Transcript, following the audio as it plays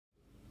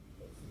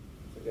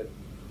Okay.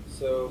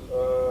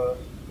 So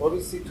what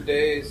we see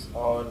today is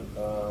on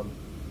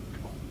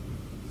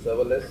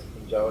serverless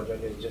in Java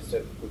Journey is just a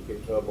quick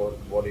intro about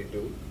what I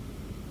do.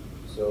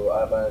 So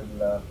I'm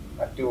an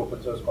active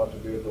open source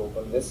contributor to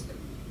OpenDisk,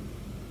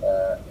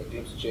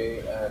 Eclipse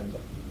J, and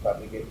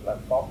Fabricate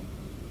platform.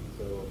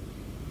 So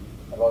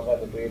I'm also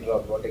the creator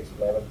of Vertex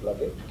Climate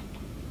plugin.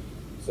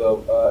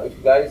 So if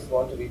you guys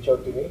want to reach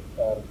out to me,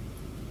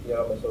 here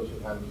are my social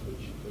handles,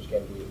 which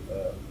can be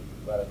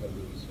where I can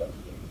do this stuff.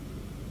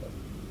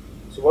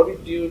 So what we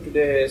do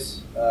today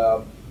is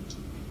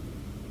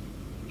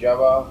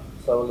Java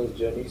serverless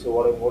journey. So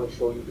what I'm going to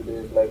show you today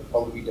is like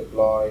how do we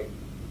deploy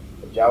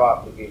Java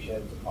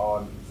applications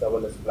on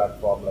serverless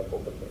platform like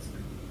OpenDisk.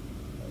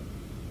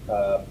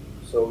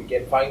 So we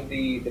can find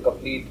the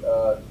complete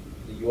the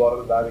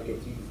URL where we can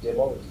see this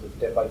demo, which is a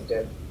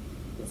step-by-step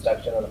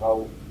instruction on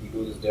how we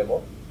do this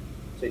demo.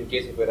 So in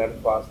case if we run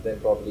fast, then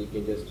probably you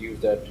can just use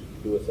that to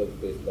do a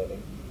service-based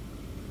learning.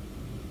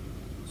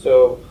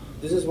 So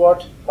this is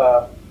what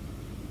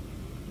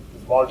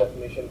small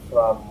definition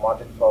from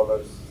Martin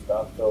Fowler's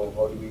stuff. So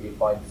how do we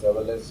define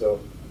serverless? So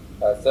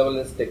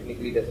serverless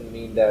technically doesn't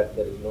mean that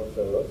there is no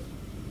servers.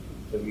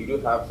 So we do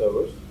have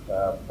servers,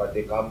 but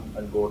they come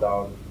and go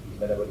down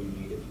whenever we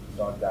need it. It's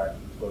not that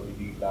it's going to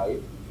be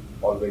live,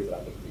 always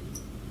running.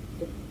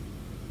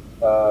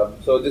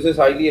 So this is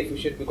highly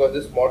efficient because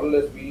this model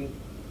has been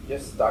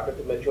just started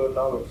to mature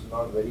now. It's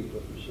not very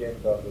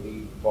proficient or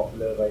very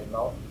popular right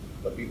now,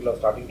 but people are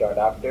starting to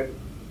adapt it.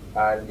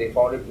 And they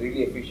found it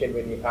really efficient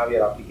when you have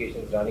your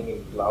applications running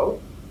in cloud,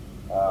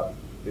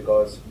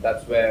 because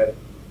that's where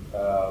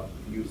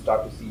you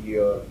start to see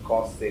your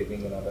cost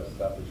saving and other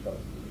stuff which comes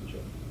in the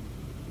future.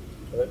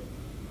 Right.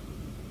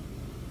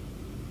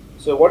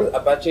 So what is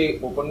Apache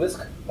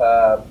OpenDisk?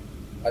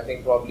 I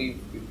think probably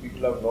if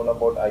people have known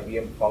about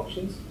IBM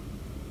functions,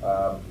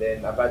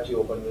 then Apache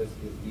OpenDisk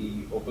is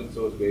the open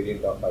source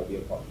variant of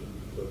IBM functions.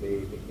 So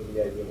they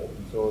technically IBM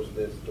open sourced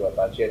this to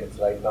Apache, and it's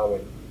right now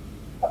in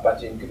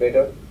Apache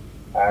Incubator.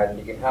 And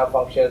you can have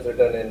functions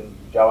written in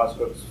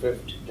JavaScript,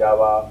 Swift,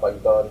 Java,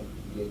 Python,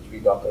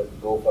 PHP, Docker,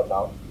 Go for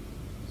now.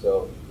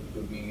 So it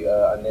will be,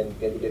 and then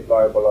can be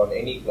deployable on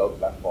any cloud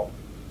platform.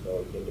 So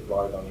you can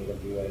deploy it on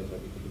AWS, or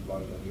you can deploy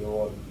it on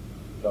your own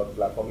cloud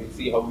platform. You'll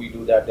see how we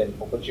do that in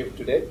OpenShift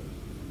today,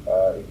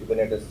 in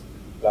Kubernetes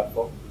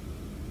platform.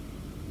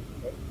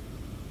 Okay.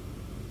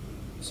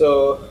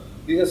 So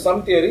these are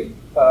some theory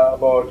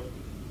about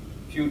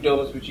few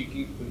terms which you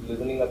keep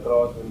listening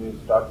across when you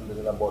start to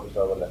listen about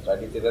serverless,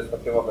 right? It's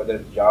irrespective of whether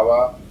it's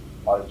Java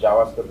or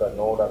JavaScript or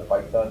Node or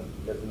Python,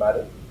 it doesn't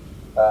matter.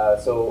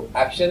 So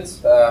actions,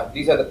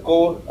 these are the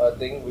core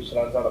thing which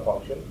runs on a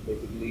function.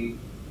 Basically,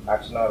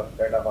 action are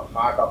kind of a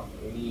heart of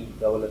any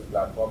serverless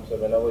platform. So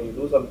whenever you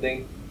do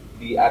something,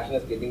 the action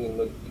is getting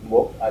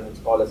invoked, and it's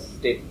called a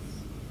status.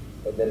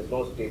 But there is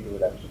no state to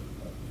it action.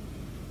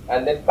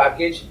 And then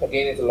package,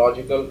 again, it's a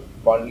logical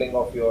bundling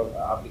of your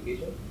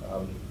application.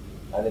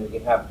 And then we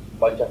can have a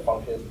bunch of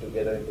functions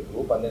together into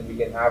group, and then we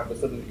can have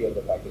visibility of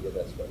the packages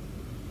as well.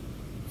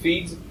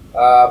 Feeds,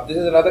 this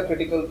is another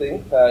critical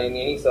thing in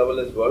any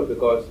serverless world,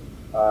 because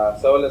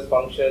serverless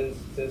functions,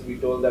 since we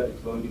told that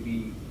it's going to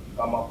be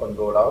come up and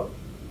go down,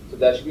 so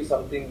there should be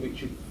something which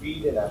should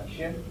feed an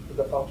action to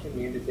the function.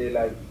 We need to say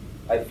like,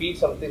 I feed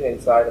something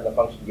inside and the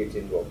function gets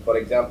invoked. For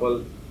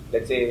example,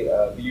 let's say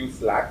we use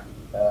Slack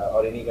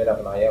or any kind of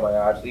an IM,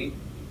 IRC.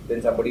 Then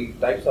somebody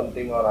types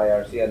something on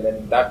IRC, and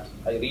then that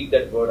I read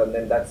that word, and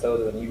then that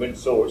serves as an event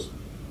source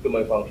to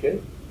my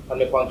function, and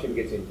my function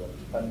gets invoked,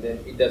 and then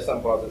it does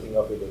some processing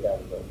of your data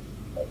as well.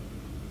 Right?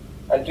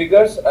 And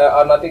triggers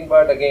are nothing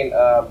but, again,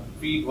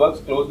 feed works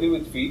closely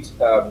with feeds.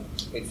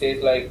 It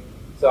says like,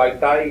 so I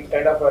tie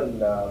kind of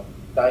an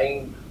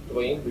tying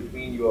twine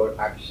between your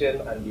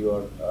action and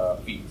your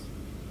feeds.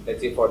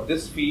 Let's say for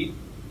this feed,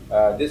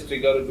 this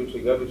trigger will be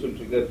triggered, which will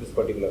trigger this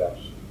particular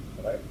action,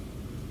 right?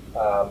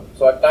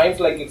 So at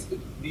times, like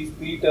these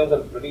three terms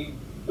are pretty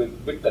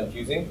bit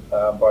confusing,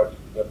 but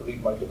you have to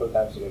read multiple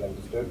times to get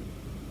understood.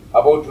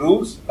 About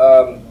rules,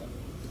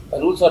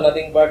 rules are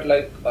nothing but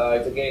like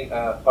it's again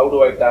how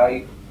do I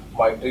tie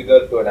my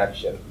trigger to an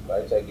action,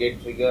 right? So I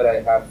get trigger,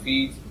 I have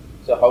feeds.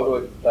 So how do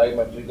I tie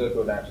my trigger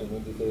to an action? You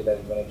need to say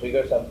that when I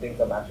trigger something,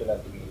 some action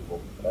has to be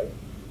invoked, right?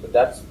 So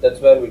that's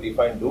where we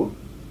define rule.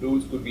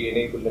 Rules could be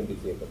enabled and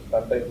disabled.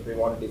 Sometimes if we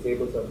want to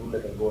disable some rule,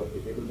 I can go and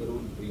disable the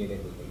rule,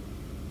 re-enable it.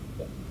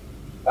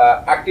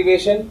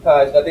 Activation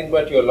is nothing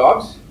but your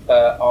logs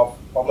of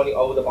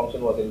how the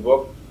function was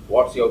invoked,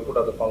 what's the output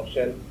of the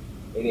function,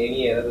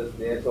 any errors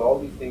there. So all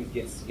these things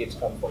gets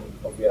come from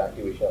your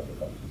activation of the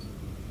functions.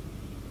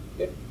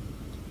 Okay.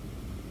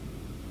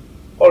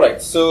 All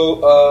right.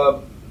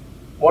 So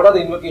what are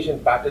the invocation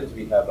patterns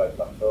we have right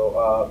now?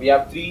 So we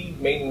have three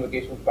main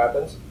invocation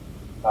patterns.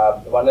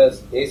 One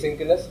is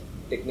asynchronous.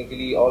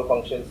 Technically, all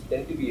functions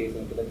tend to be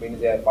asynchronous, means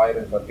they are fire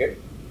and forget.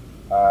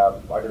 I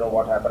don't know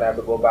what happened. I have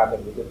to go back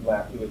and visit my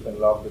activation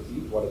log to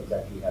see what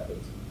exactly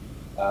happens.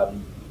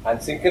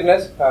 And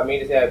synchronous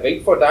means I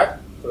wait for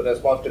that. So the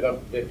response to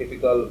a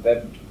typical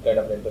web kind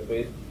of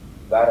interface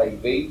where I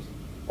wait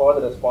for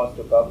the response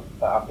to come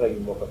after you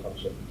invoke a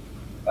function.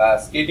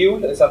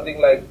 Schedule is something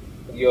like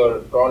your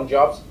cron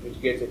jobs, which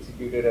gets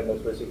executed in a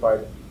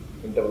specified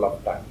interval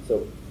of time.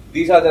 So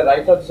these are the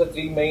right now. These are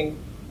three main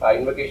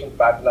invocation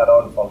pattern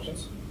around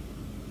functions.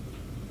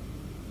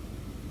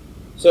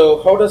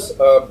 So how does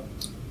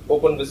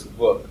OpenWhisk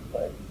work?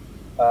 Right?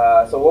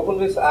 So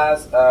OpenWhisk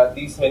has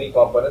these many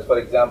components. For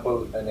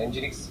example, an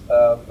Nginx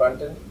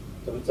frontend,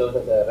 so which serves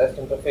as a REST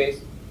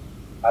interface,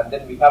 and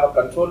then we have a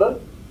controller.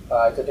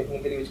 It's a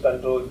technically which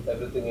controls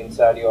everything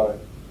inside your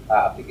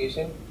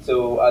application.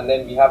 So and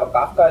then we have a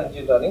Kafka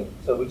engine running,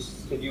 so which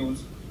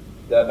schedules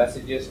the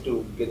messages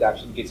to get the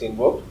action gets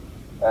invoked.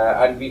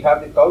 And we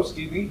have the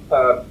CouchDB,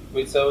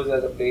 which serves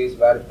as a place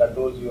where it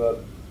controls your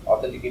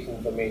authentication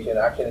information,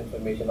 action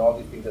information. All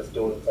these things are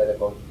stored inside the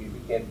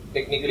CouchDB.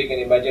 Technically, you can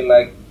imagine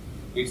like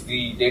it's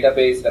the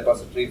database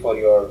repository for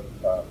your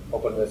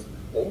OpenWhisk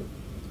thing.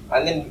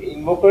 And then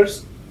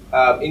invokers.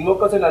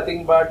 Invokers are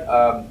nothing but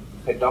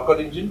a Docker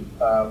engine.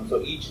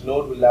 So each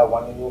node will have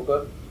one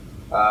invoker.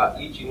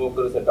 Each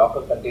invoker is a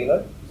Docker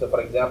container. So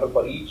for example,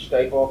 for each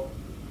type of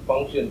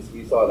functions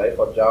we saw, like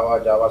for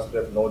Java,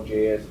 JavaScript,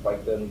 Node.js,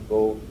 Python,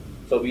 Go.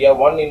 So we have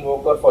one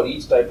invoker for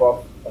each type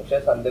of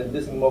functions, and then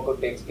this invoker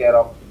takes care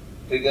of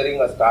triggering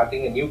or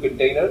starting a new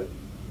container,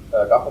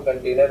 Docker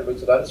container,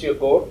 which runs your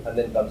code and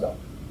then comes out.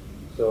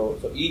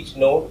 So each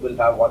node will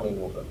have one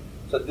invoker.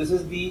 So this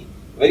is the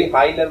very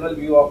high level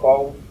view of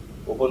how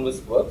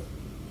OpenWhisk works.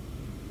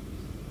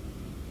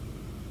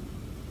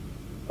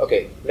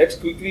 Okay, let's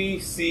quickly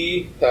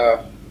see,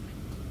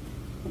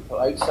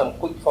 write some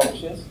quick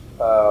functions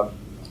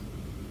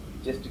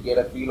just to get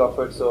a feel of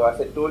it. So as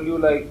I told you,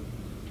 like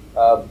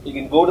you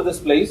can go to this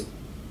place.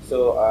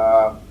 So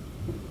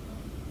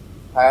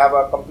I have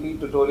a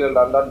complete tutorial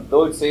done,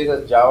 though it says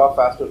as Java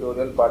fast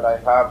tutorial, but I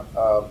have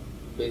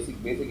basic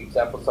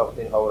examples of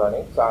things how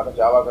running. So I'm a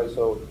Java guy,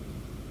 so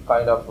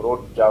kind of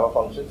wrote Java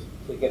functions.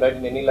 So you can write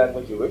in any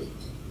language you wish.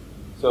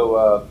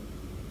 So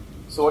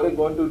so what I'm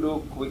going to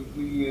do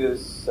quickly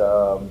is,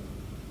 so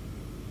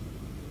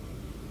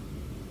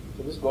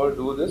just going to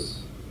do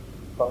this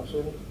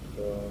function.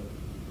 So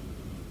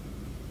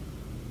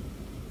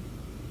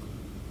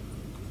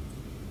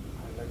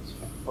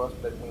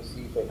let me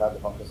see if I have the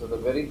function. So the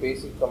very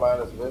basic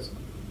command is whisk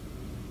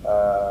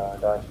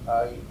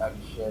 -i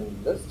action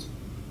list.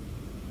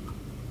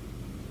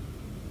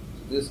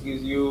 So this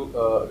gives you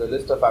the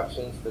list of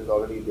actions that is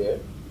already there.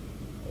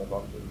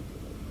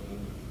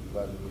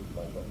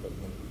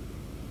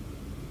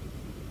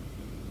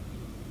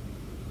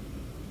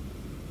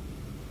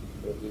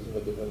 I was using a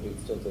different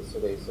instance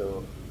yesterday,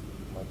 so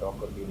my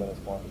Docker daemon is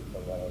pointing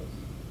somewhere else.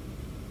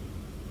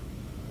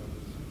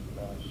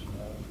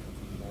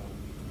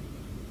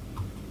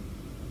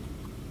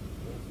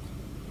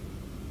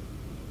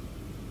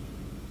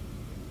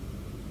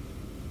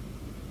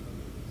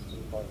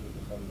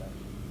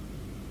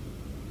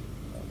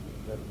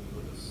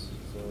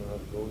 So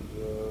I'll go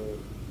here,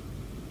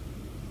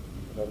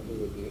 run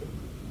this again.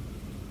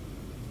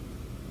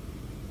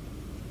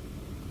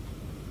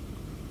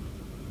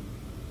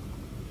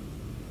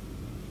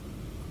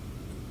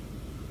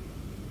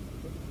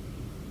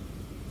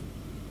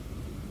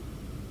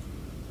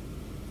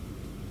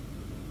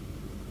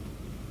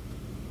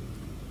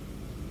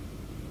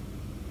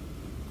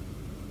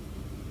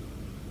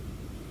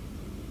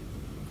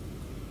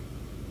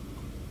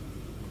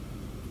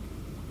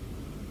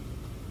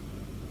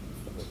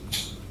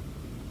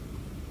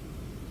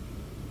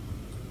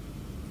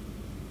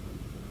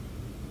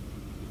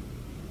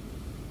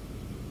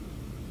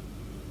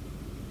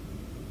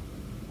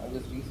 I'm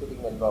just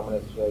resetting the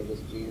environment yesterday. I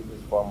just changed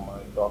this from my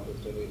talk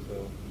yesterday, so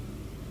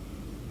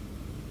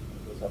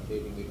just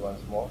updating it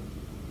once more.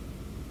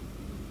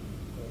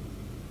 Okay.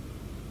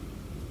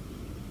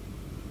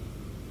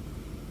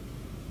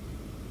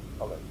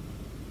 Alright,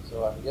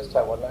 so I just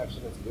have one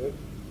action, it's good.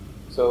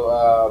 So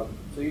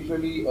so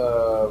usually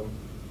so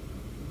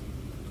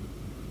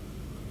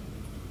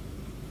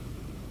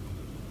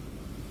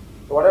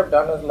what I've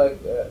done is like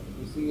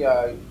you see,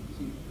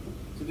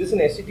 so this is an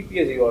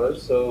HTTPS URL.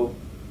 So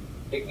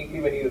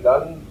technically, when you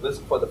run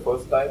Whisk for the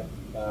first time,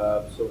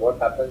 so what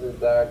happens is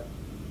that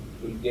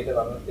you'll get an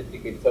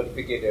unauthenticated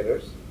certificate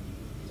errors.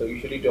 So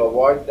usually to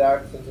avoid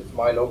that, since it's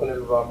my local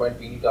environment,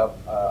 we need to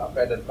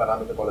append a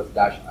parameter called as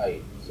 -i.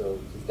 So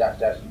it's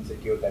dash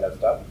insecure kind of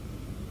stuff.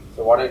 So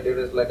what I did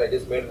is like I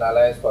just made an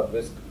alias for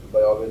Whisk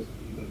by always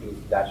equal to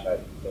 -i.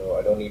 So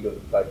I don't need to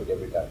type it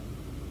every time.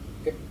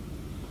 Okay.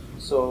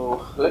 So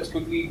let's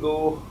quickly go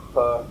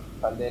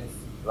and then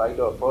write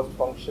our first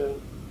function.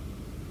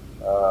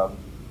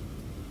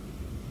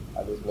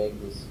 I'll just make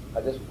this,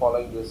 I'm just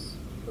following this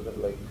so that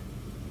like,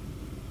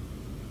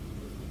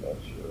 just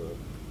make sure,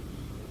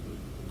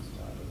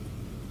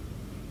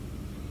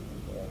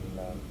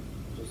 and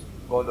just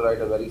going to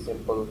write a very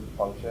simple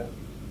function.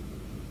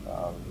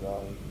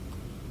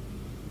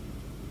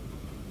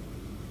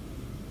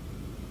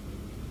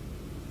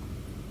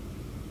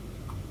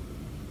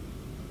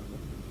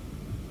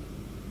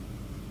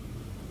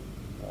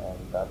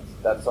 And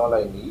that's all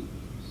I need.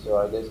 So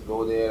I just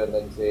go there and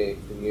then say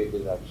create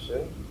this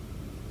action,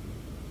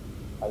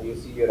 and you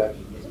see your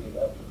action basically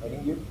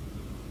heading you.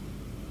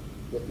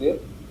 Is that clear?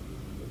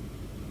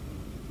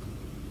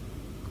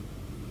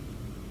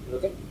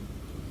 Okay.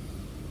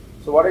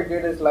 So what I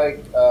did is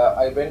like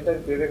I went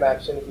and created an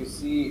action. If you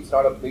see, it's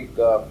not a big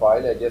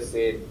file. I just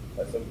said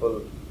a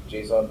simple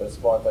JSON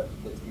response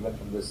that's given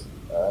from this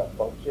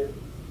function,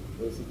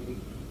 basically.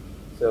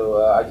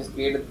 So I just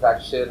created this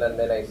action, and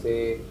then I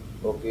say,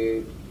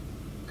 okay,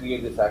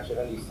 create this action,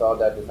 and you saw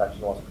that this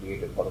action was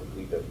created for a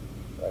creator.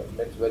 Right.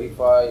 Let's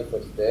verify if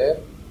it's there.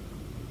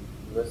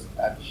 List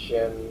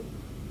action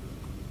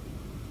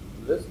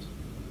list.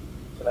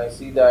 So I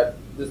see that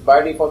this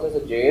by default is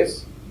a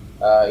JS.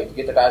 It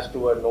gets attached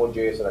to a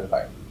Node.js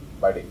runtime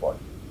by default.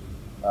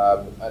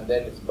 And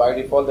then it's by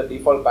default, the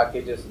default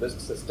package is list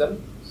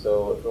system.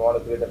 So if you want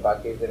to create a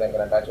package, then I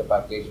can attach a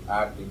package,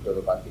 add into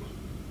the package.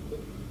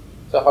 Okay.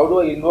 So how do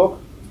I invoke?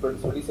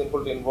 It's pretty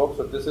simple to invoke.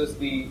 So this is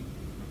the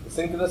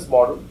synchronous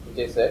model,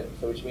 which I said.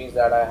 So which means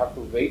that I have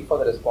to wait for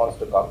the response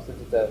to come.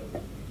 Since it's a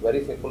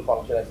very simple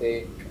function, I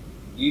say,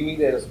 give me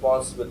the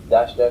response with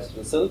dash dash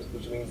result,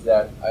 which means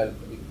that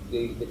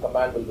the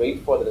command will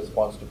wait for the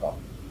response to come.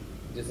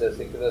 This is a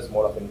synchronous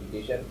mode of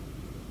invocation.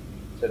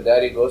 So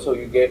there you go. So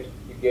you get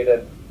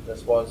a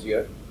response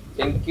here.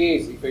 In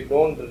case if I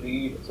don't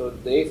read, so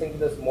the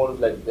asynchronous mode is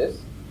like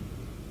this.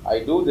 I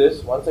do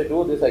this. Once I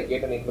do this, I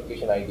get an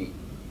invocation ID.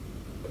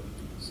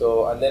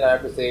 So and then I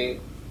have to say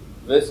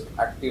whisk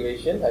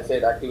activation. I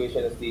said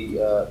activation is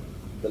the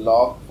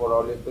log for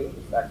all your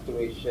things.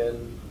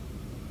 Activation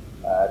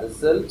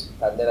result,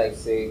 and then I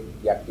say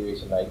the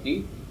activation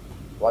ID.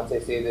 Once I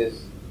say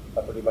this,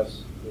 I pretty much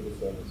get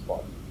the same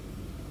response.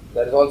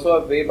 There is also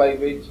a way by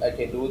which I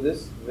can do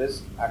this.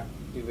 Whisk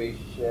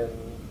activation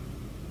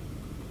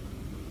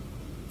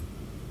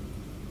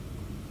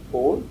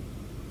poll.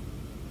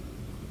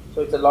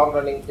 So it's a long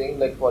running thing,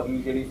 like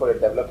usually for a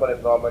developer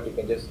environment, you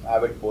can just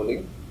have it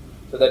polling,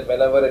 so that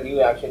whenever a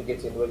new action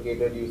gets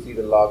invocated, you see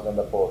the logs on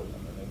the poll.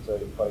 So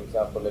for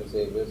example, let's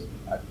say this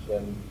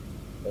action,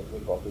 let me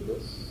copy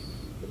this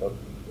without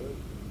thinking,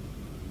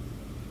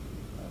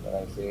 and then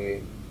I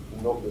say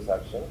invoke this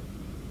action,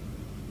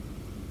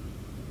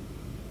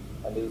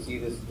 and you'll see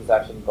this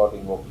action got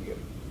invoked here,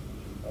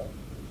 right?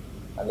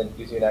 And then it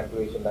gives you an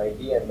activation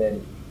ID, and then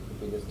you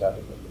can just start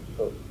it.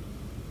 So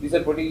these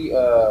are pretty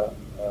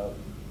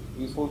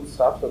useful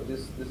stuff. So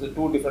this is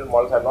two different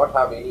models. I don't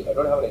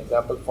have an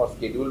example for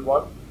scheduled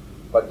one,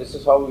 but this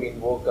is how we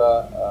invoke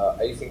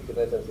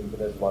asynchronous and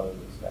synchronous one in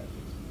these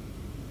actions.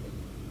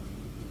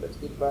 Let's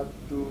get back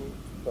to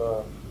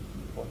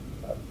what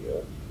we have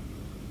here.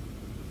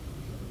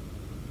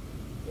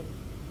 Okay.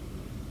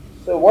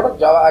 So what are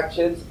Java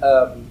actions?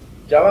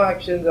 Java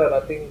actions are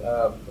nothing.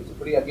 It's a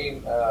pretty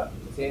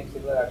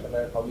similar action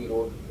as how we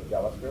wrote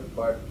JavaScript,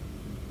 but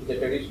it's a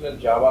traditional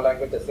Java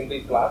language, a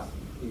single class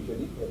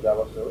usually in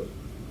Java service,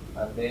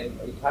 and then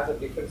it has a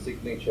different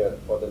signature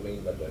for the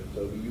main method.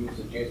 So we use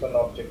a JSON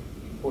object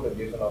input and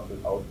JSON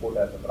object output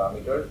as a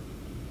parameter.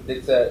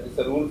 It's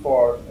a rule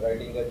for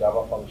writing a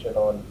Java function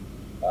on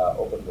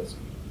OpenWhisk.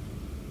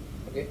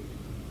 Okay.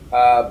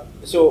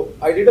 So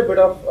I did a bit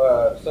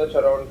of search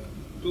around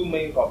two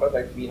main components.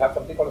 Like we have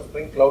something called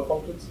Spring Cloud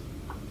functions,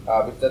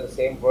 which does the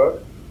same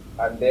work,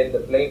 and then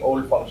the plain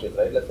old functions,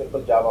 right? The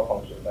simple Java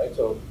function, right?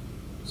 So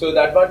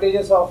the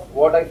advantages of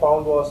what I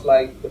found was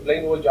like the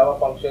plain old Java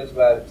functions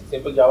were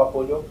simple Java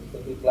Dojo,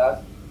 simple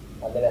class,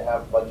 and then I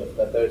have a bunch of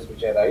methods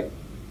which I write,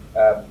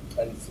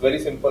 and it's very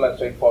simple and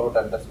straightforward to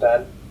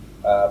understand.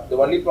 The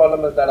only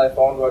problem is that I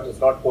found was it's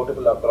not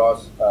portable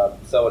across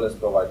serverless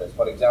providers.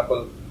 For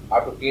example, I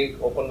have to take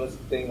OpenWhisk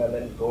thing and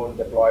then go and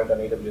deploy it on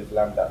AWS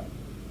Lambda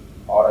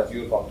or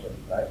Azure function,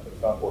 right?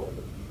 It's not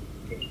portable.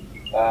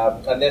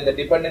 And then the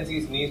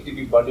dependencies need to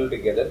be bundled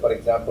together. For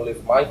example,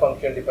 if my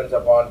function depends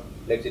upon,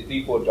 let's say,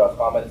 3-4 jobs,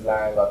 comments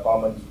lang or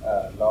comments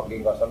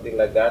logging or something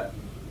like that,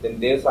 then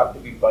those have to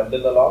be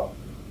bundled along.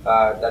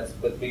 That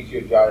makes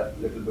your jar a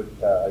little bit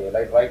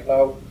right. Right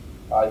now,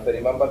 if I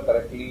remember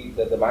correctly,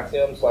 the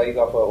maximum size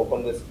of an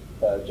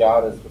OpenWhisk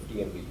jar is 50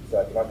 MB,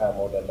 so I cannot have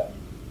more than that.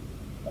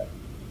 Right.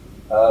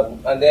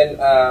 And then,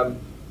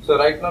 so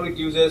right now it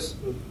uses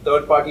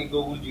third-party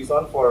Google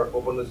JSON for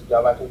OpenWhisk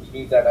Java, which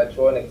means that I'll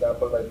show an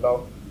example right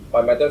now.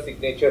 My method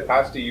signature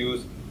has to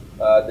use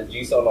the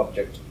JSON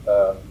object,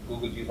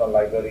 Google JSON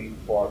library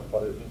for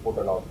input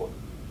and output,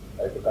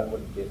 right, to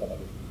convert the JSON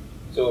object.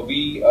 So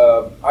we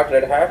at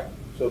Red Hat,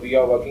 so we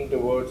are working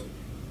towards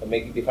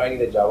defining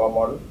the Java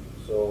model.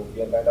 So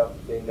we are kind of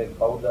saying like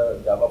how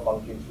the Java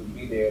function should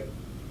be there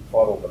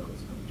for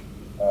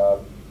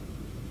OpenWhisk.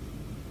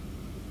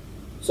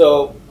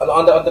 So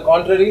on the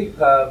contrary,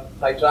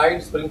 I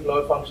tried Spring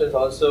Cloud functions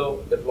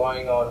also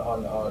deploying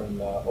on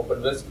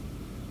OpenWhisk,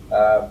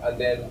 and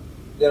then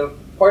there are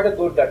quite a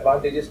good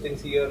advantages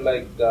things here,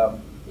 like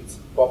it's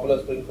popular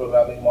Spring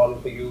programming model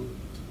for you,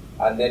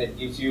 and then it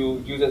gives you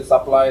user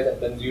suppliers and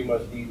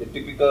consumers the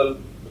typical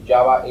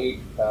Java 8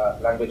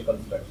 language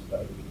constructs.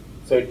 Right?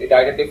 So it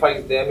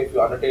identifies them. If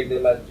you annotate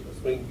them as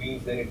Spring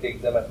Beans, then it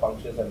takes them as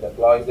functions and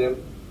deploys them.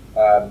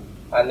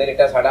 And then it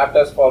has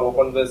adapters for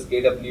OpenWhisk,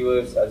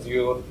 AWS,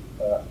 Azure,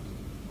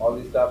 all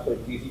these stuff, so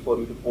it's easy for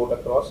you to port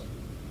across.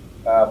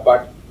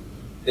 But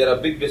there are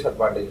big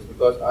disadvantages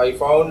because I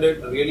found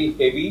it really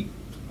heavy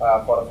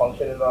for a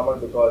function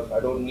environment because I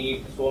don't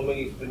need so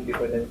many Spring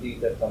dependencies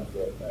that comes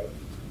there,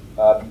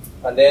 right?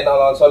 And then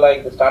also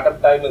like the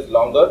startup time is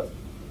longer.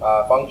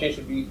 Function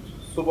should be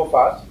super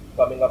fast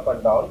coming up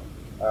and down.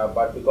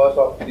 But because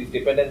of these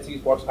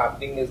dependencies, what's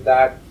happening is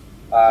that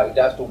it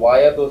has to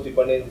wire those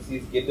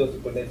dependencies, get those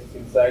dependencies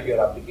inside your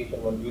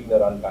application when during the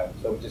runtime,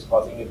 so which is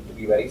causing it to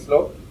be very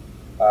slow.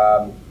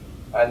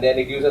 And then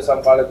it uses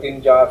some kind of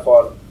thin jar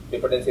for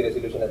dependency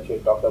resolution that we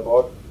talked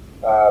about.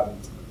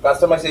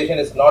 Customization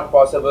is not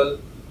possible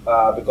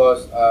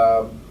because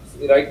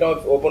right now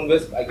it's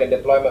OpenWhisk. I can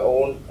deploy my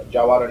own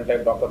Java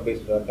runtime,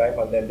 Docker-based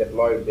runtime, and then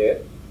deploy it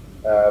there.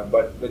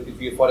 But if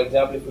you, for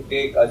example, if you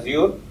take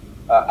Azure,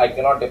 I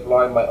cannot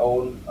deploy my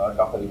own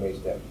Docker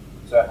image there.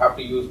 So I have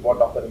to use what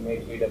Docker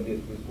image AWS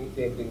gives me.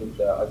 Same thing with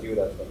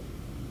Azure as well.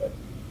 Right?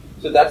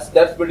 So that's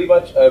pretty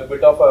much a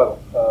bit of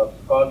a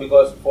con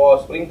because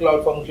for Spring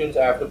Cloud Functions,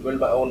 I have to build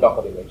my own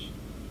Docker image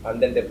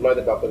and then deploy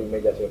the Docker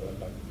image as your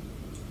runtime.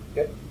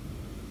 Okay.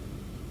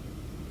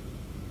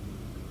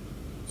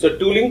 So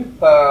tooling.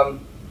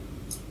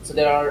 So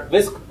there are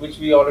Whisk, which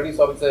we already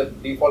saw. It's a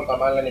default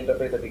command line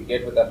interface that we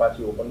get with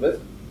Apache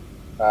OpenWhisk,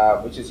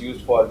 which is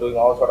used for doing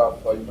all sort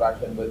of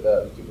interaction with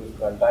the Whisk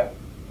runtime,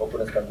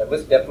 OpenWhisk runtime.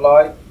 Whisk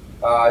deploy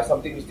is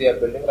something which they are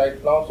building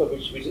right now, so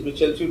which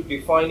helps you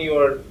define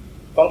your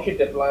function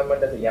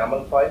deployment as a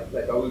YAML file,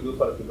 like how we do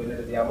for a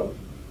Kubernetes YAML,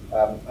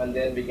 and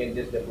then we can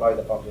just deploy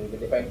the function. We can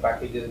define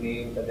packages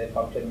names and then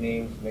function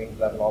names, main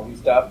class, and all these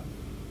stuff.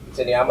 It's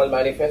a YAML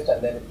manifest,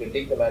 and then it will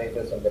take the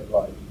manifest and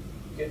deploy it.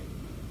 Okay.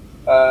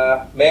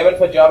 Maven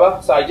for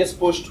Java. So I just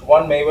pushed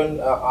one Maven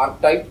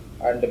archetype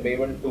and the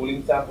Maven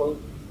tooling sample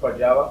for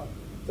Java.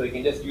 So you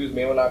can just use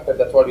Maven archetype.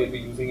 That's what we'll be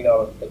using in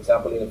our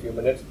example in a few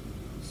minutes.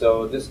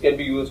 So this can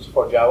be used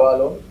for Java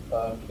alone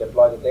to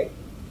deploy the thing.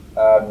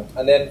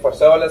 And then for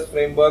serverless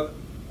framework,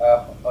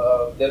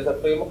 there's a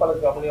framework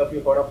called, how many of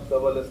you heard of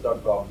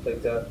serverless.com? So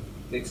it's a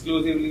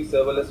exclusively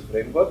serverless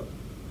framework.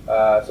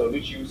 So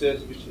which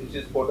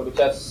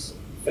has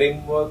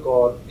framework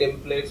or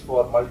templates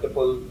for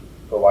multiple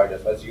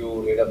providers, Azure,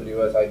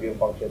 AWS, IBM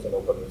Functions, and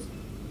OpenWhisk.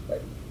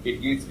 Right?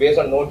 It's based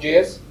on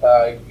Node.js.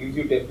 It gives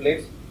you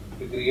templates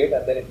to create,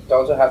 and then it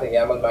also has a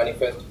YAML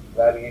manifest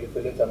where you need to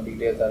fill in some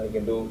details, and you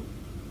can do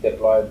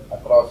deploy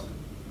across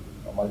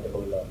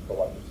multiple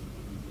providers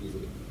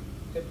easily.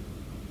 Okay.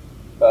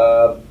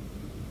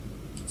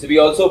 So we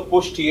also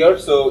pushed here.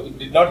 So it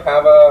did not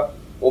have a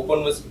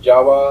OpenWhisk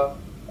Java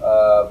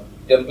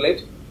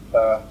template,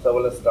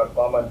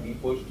 serverless.com, and we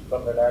pushed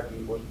from Red Hat.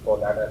 We pushed for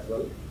that as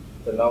well.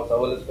 So now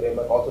serverless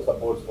framework also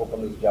supports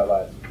OpenWhisk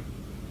Java as well.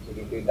 So you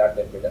can create that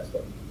template as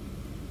well.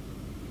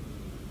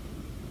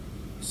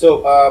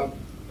 So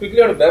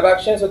quickly on web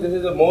action. So this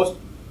is the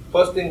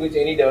first thing which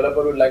any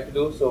developer would like to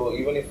do. So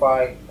even if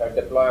I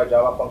deploy a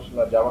Java function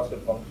or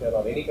JavaScript function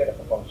or any kind of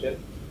a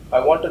function, I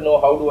want to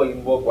know how do I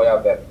invoke via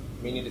web.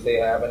 Meaning to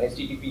say I have an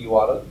HTTP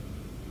URL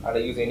and I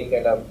use any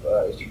kind of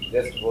HTTP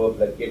REST verb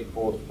like get,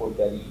 post, put,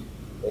 delete,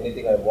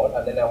 anything I want,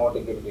 and then I want to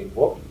get it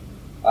invoked.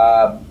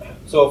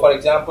 So for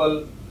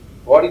example,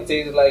 what it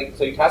says is like,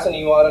 so it has an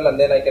URL, and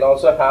then I can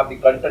also have the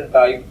content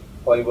type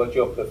by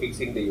virtue of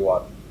prefixing the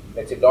URL.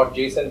 Let's say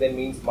 .json then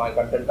means my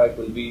content type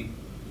will be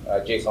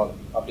JSON,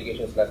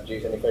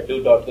 application/JSON. If I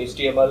do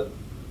 .html,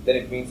 then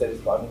it means that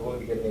I'm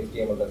going to get an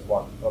HTML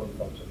response from the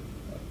function.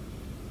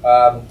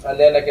 And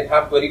then I can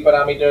have query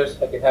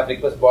parameters, I can have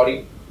request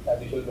body,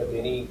 as usual with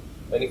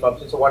any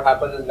function. So what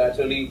happens is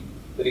naturally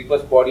the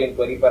request body and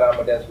query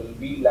parameters will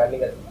be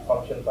landing as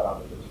function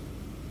parameters.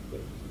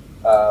 Okay.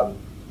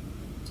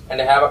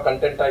 And I have a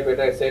content type that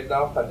I said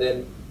now, and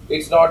then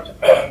it's not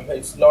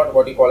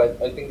what you call,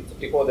 I think it's a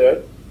typo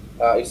there.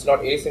 It's not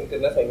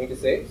asynchronous, I mean to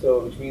say, so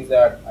which means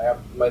that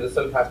my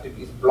result has to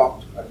be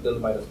blocked until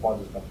my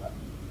response is come back.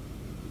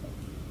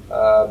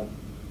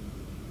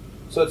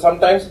 So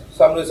sometimes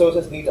some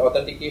resources need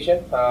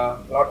authentication.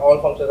 Not all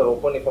functions are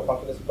open. If a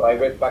function is a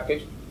private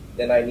package,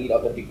 then I need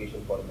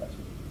authentication for it as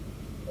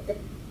well. Okay.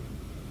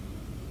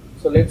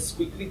 So let's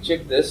quickly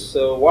check this.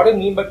 So what I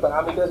mean by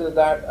parameters is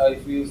that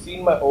if you've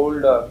seen my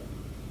old the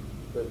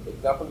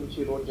example which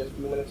you wrote just a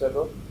few minutes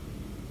ago.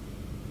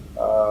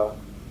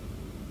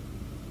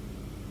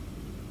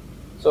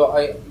 So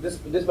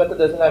this method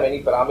doesn't have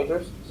any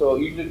parameters. So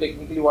usually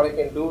technically what I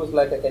can do is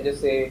like I can just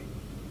say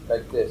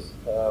like this.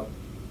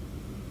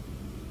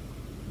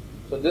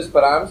 So this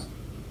params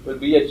will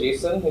be a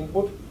JSON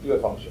input to your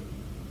function.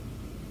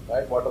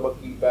 Right? Whatever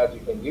key pairs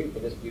you can give, you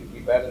can just give key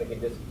pairs and you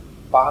can just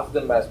pass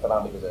them as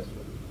parameters as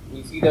well.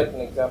 We'll see that in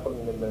an example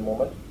in a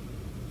moment.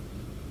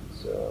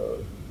 So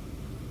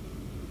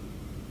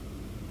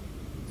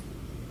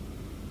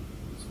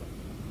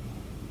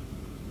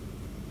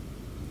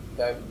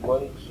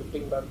I'm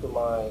shifting back to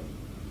my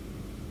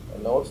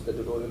notes, the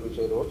tutorial which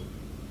I wrote.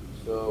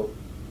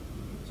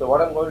 So what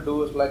I'm going to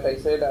do is, like I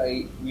said,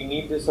 we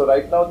need this. So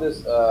right now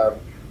this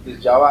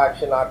this Java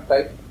action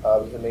archetype,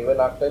 which is a Maven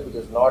archetype, which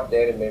is not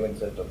there in Maven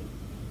Central.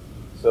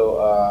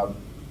 So,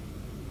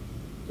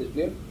 is it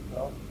clear?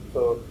 No?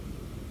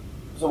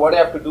 So what I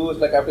have to do is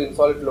like I have to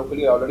install it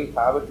locally. I already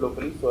have it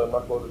locally, so I'm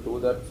not going to do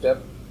that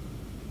step.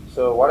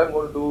 So what I'm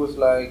going to do is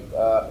like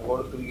I'm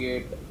going to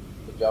create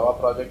a Java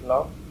project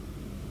now.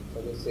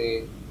 So I just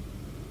say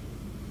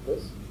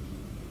this,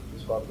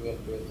 just copy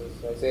and paste this.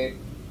 So I say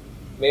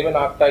Maven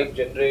archetype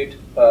generate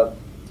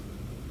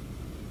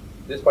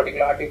this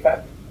particular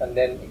artifact, and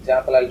then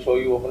example I'll show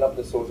you. Open up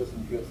the sources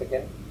in a few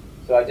seconds.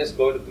 So I just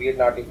go to create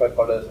an artifact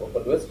called as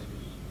OpenWist.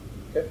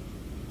 Okay.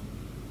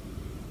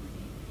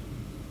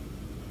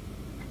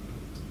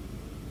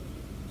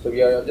 So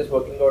we are just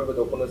working out with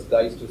OpenWist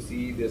guys to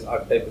see this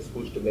archetype is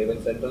pushed to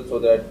Maven Central so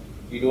that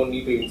you don't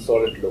need to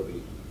install it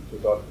locally.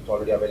 So it's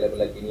already available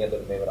like any other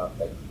Maven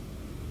archetype.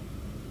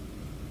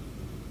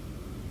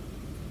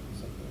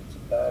 So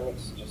time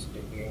it's just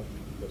taking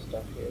the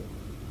stuff here.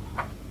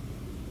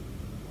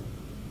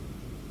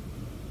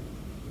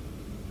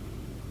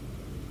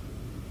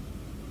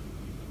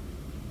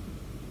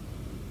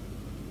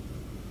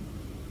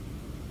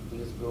 You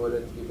just go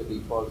ahead and give the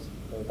defaults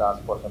and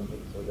ask for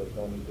something, so there's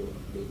no need to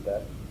update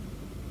that.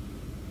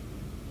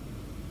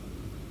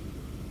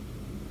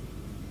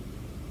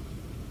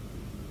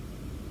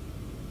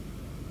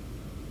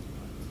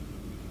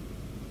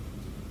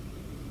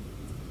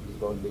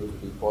 Don't leave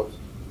the defaults.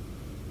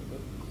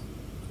 Okay.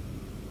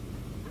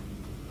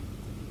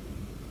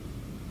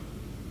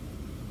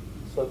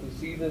 So if you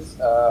see this,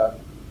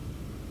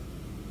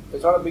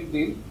 it's not a big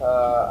deal.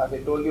 As I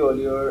told you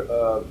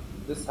earlier,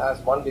 this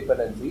has one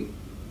dependency.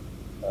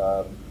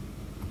 So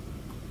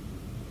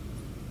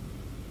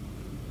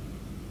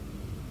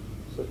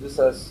this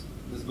has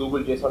this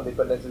Google JSON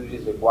dependency which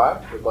is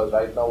required because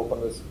right now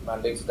OpenWist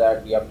mandates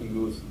that we have to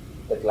use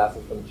the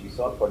classes from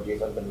JSON for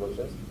JSON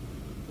conversions.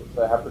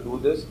 So I have to do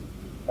this.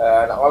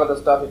 And all of the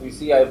stuff, if you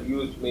see, I've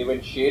used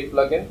Maven Shade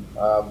plugin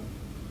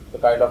to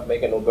kind of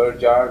make an Uber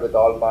jar with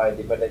all my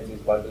dependencies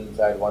bundled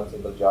inside one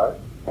single jar.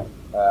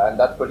 And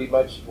that's pretty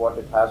much what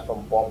it has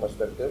from form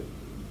perspective.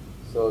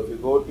 So if you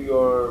go to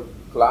your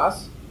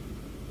class,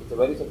 it's a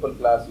very simple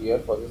class here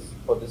for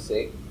this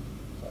sake.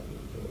 So I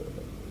need to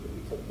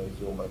reset my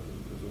zoom. I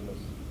think the zoom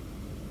is.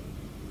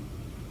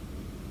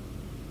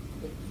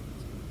 Okay.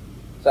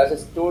 So as I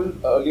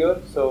told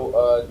earlier,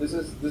 so this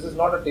is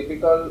not a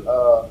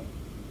typical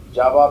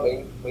Java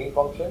main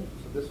function.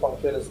 So this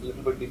function is a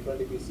little bit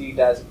different. If you see it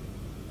as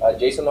a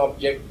JSON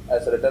object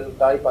as a return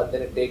type, and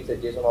then it takes a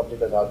JSON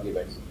object as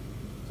arguments.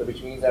 So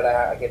which means that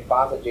I can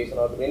pass a JSON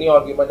argument. Any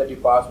argument that you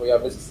pass via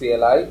Whisk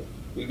CLI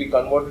will be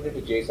converted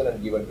into JSON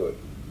and given to it.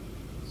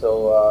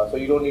 So so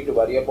you don't need to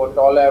worry about it.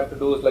 All I have to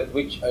do is like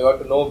I have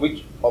to know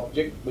which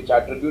object, which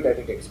attribute I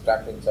need to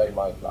extract inside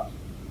my class.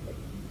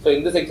 So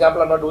in this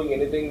example, I'm not doing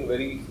anything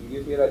very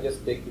serious here. I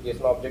just take the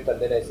JSON object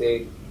and then I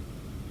say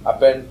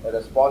append a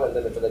response and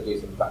then return the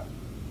JSON back.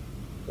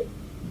 Okay.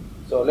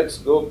 So let's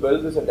go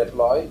build this and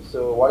deploy.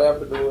 So what I have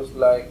to do is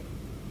like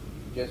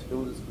just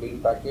do this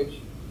clean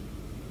package.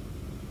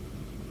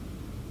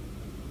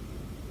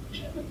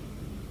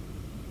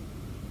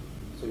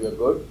 So you're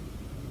good.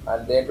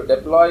 And then to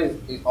deploy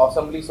is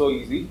awesomely so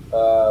easy.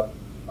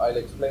 I'll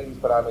explain these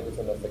parameters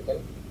in a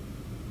second.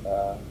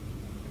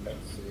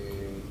 Let's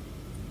see.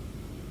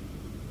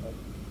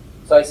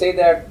 So I say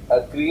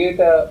that create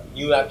a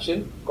new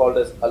action called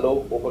as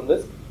allow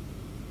OpenWist,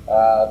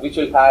 which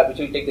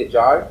will take the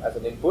jar as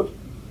an input,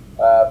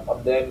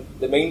 and then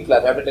the main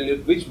class. I have to tell you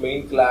which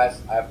main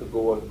class I have to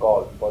go and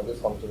call for this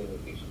function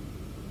invocation.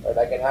 Right?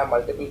 I can have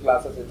multiple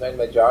classes inside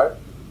my jar.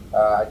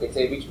 I can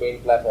say which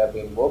main class I have to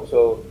invoke.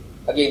 So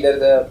again,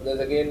 there's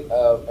again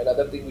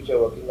another thing which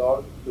we're working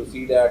on to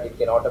see that it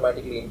can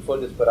automatically infer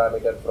this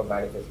parameter from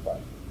manifest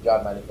file,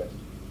 jar manifest,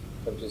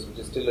 which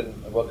is still in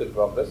a work in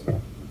progress.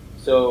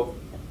 So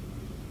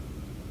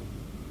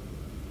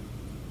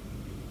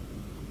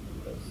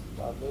let's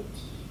start it.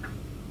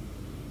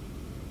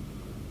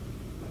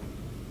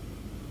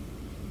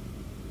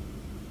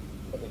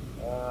 Okay,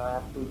 I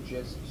have to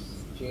just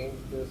change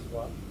this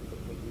one.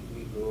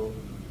 Quickly go.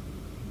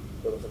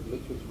 There was a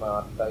glitch with my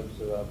archetype,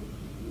 so I have to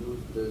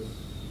use this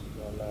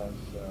one as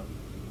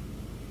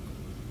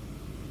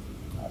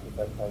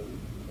artifact ID.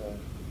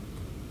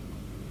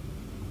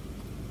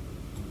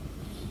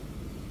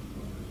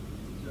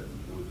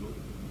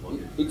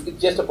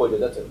 It's just a Dojo,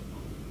 that's it.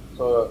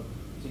 So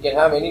you can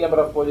have any number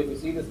of Dojo. If you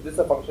see this is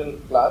a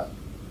function class.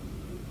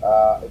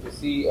 If you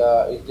see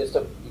it's just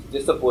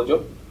a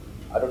Dojo.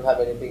 I don't have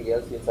anything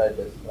else inside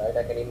this, right?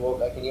 I can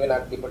even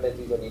add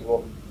dependencies and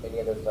invoke any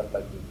other stuff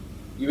like this.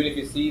 Even if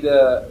you see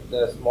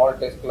the small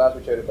text class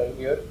which I written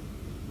here,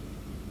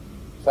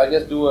 so I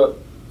just do a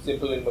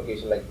simple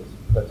invocation like this.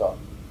 That's all.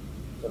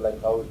 So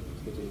like how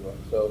it's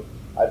invoked. So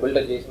I built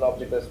a JSON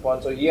object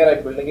response. So here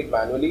I'm building it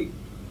manually.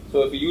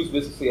 So if you use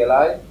Whisk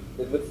CLI,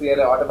 the Whisk CLI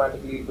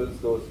automatically builds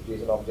those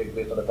JSON objects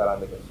based on the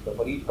parameters. So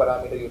for each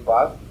parameter you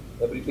pass,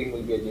 everything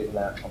will be a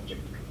JSON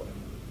object.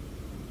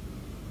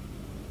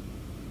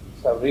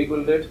 So I've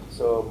rebuilt it.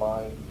 So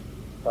my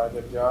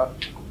target jar,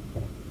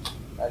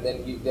 and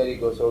then there you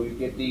go. So you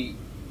get the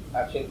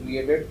action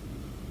created.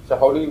 So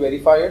how do we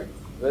verify it?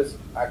 Risk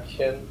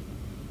action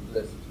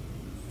list.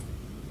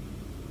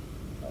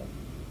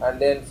 And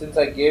then since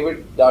I gave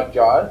it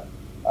 .jar,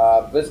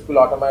 Whisk will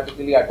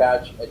automatically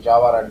attach a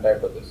Java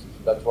runtime to this.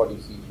 So that's what you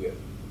see here.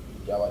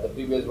 Java. The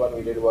previous one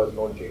we did was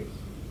Node.js.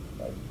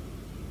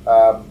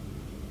 Right?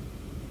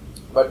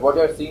 But what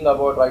you are seeing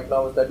about right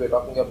now is that we are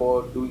talking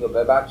about doing a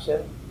web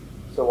action.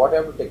 So what I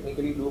have to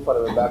technically do for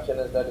a web action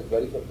is that it's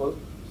very simple.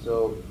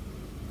 So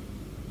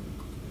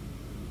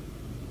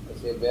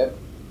let's say web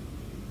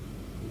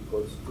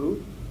equals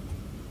true.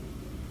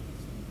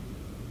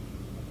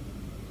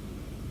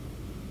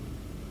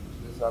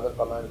 This is another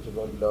command which you're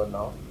going to learn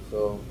now.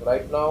 So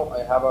right now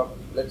I have a,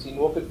 let's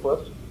invoke it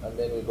first and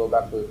then we'll go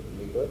back to it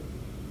later,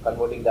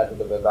 converting that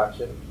into web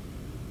action.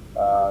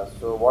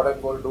 So what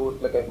I'm going to do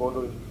is like I'm going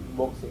to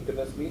invoke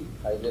synchronously.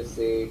 I just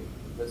say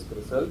this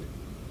result.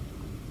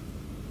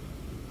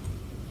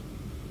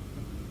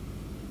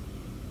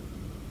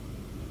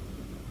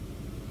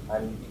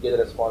 And you get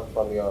a response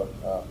from your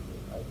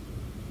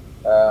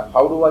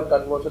how do I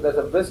convert? So there's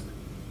a Whisk,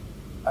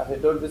 as I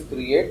told this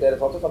create, there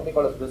is also something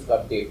called a Whisk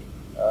update.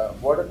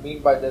 What I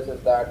mean by this is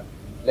that,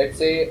 let's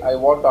say I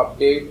want to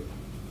update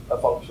a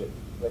function.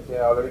 Let's say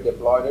I already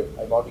deployed it,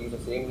 I want to use the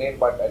same name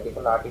but a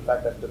different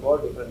artifact has to go,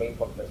 different main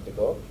function has to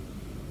go.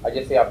 I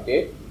just say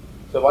update.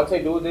 So once I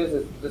do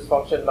this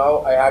function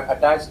now, I have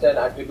attached an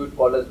attribute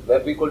called as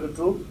web equal to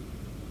true,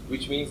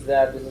 which means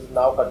that this is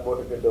now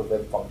converted into a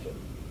web function.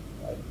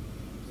 Right?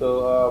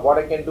 So what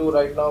I can do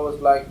right now is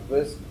like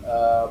Whisk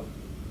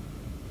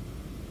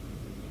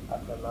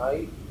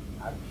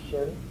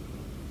action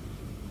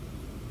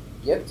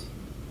get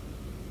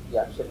the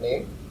action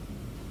name,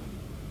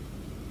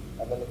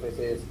 and then if I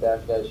say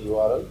dash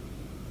URL,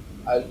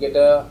 I'll get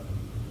a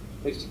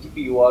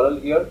HTTP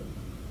URL here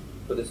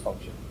to this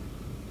function,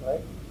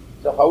 right?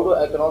 So how do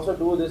I can also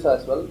do this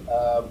as well?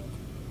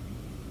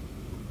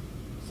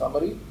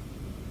 Summary,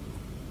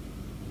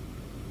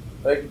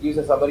 right? It gives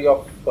a summary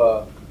of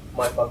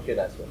my function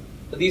as well.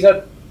 So these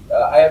are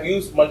I have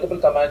used multiple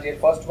commands here.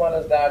 First one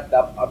is that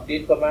the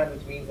update command,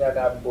 which means that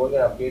I'm going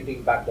and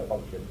updating back the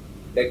function.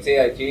 Let's say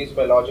I changed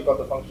my logic of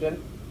the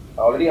function.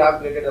 I already have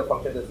created the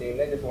function the same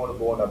way, just want to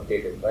go and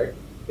update it, right?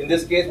 In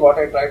this case, what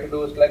I try to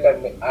do is like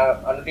I'm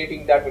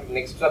annotating that with an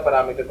extra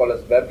parameter called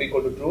as web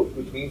equal to true,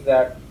 which means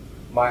that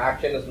my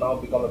action has now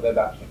become a web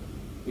action,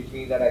 which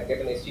means that I get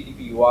an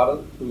HTTP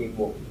URL to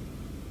invoke.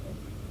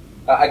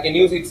 I can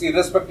use it's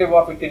irrespective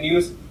of, it can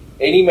use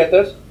any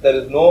method. There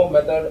is no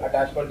method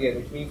attachment here,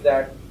 which means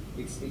that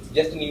it's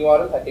just an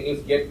URL. I can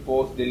use get,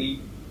 post, delete,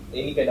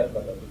 any kind of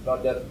method. It's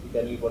not just you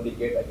can use only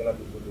get, I cannot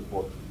use only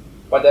post.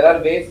 But there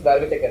are ways by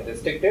which I can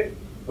restrict it,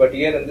 but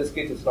here in this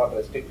case it's not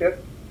restricted.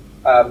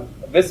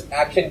 This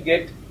action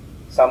get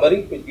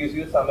summary, which gives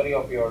you a summary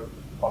of your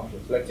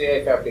functions. Let's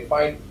say if I have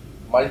defined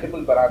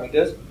multiple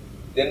parameters,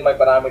 then my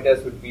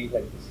parameters would be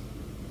like this.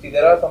 See,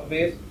 there are some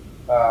ways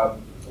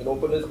in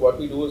openness. What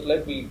we do is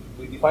like we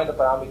define the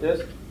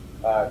parameters,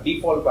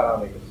 default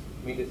parameters.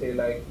 I mean to say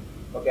like,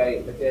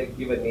 okay, let's say I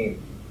give a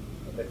name.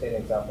 Let's say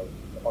an example.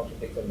 The function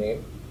takes a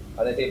name,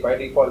 and I say by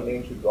default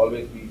name should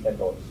always be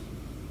CentOS.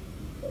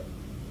 Okay.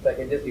 So I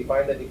can just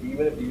define that if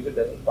even if the user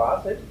doesn't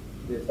pass it,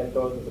 the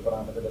CentOS is the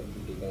parameter that will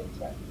be taken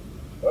inside.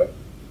 Right?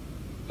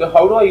 So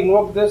how do I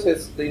invoke this?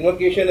 Is the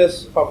invocation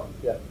is how?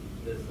 Yeah.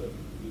 Yes, sir.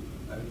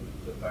 I mean,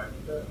 the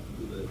parameter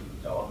to the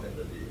Java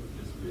method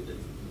is just created.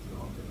 It's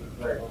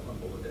not right.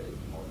 Over there is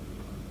not.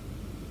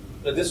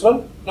 So this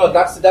one? No,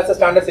 that's a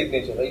standard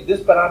signature. Right?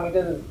 This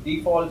parameter is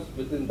defaults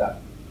within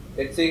that.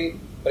 Let's say,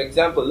 for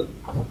example,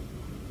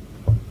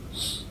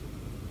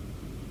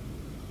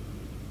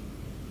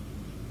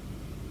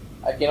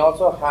 I can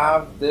also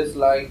have this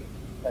like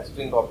a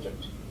string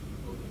object.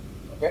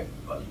 Okay?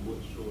 But it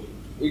won't show it.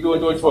 It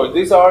won't show.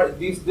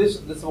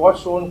 This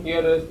what's shown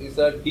here is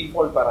a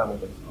default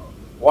parameter.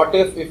 What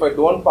if I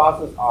don't pass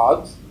this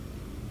args,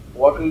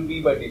 what will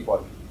be by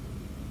default?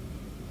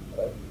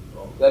 Right?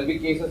 There will be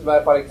cases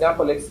where, for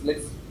example, let's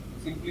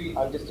simply,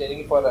 I'm just changing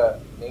it for a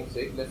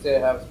namesake. Let's say I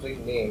have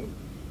string name,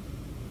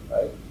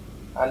 right?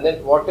 And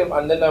then what if,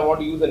 and then I want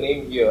to use a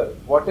name here.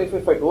 What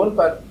if I don't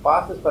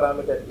pass this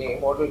parameter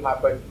name, what will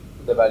happen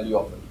to the value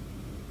of it?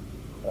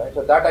 Right?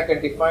 So that I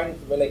can define,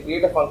 when I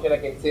create a function, I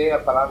can say a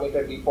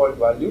parameter default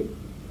value,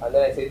 and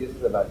then I say this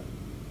is the value.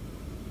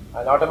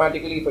 And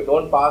automatically, if I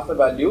don't pass the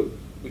value,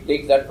 it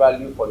takes that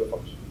value for the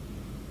function.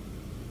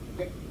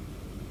 Okay.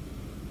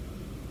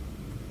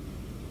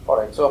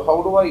 Alright, so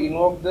how do I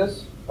invoke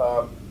this?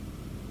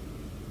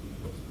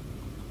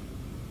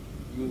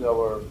 Use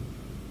our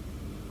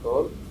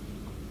code.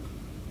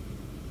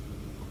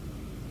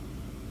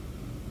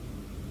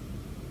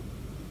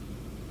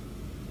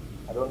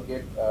 I don't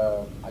get,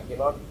 I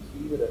cannot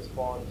see the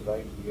response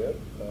right here.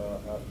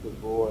 I have to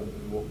go and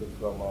invoke it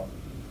from, I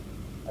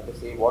have to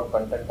say what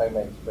content time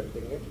I'm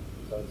expecting it.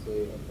 So I'll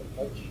say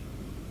H.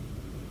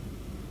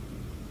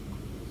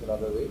 This is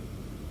another way.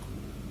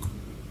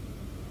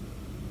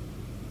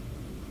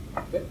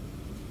 Okay.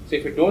 So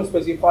if you don't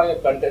specify a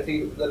content,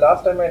 see the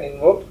last time I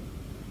invoked,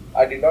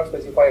 I did not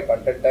specify a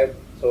content type,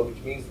 so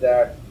which means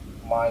that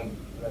my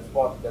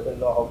response doesn't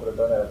know how to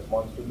return a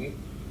response to me.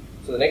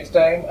 So the next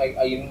time I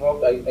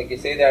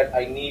say that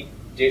I need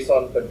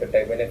JSON content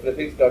type. When I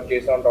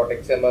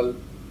prefix.json.xml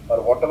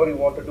or whatever you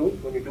want to do,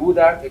 when you do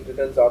that, it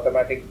returns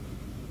automatic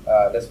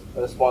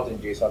response in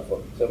JSON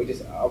form. So which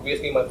is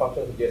obviously my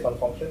function is a JSON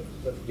function,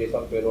 so it's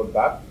JSON payload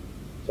back.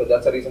 So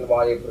that's the reason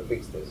why I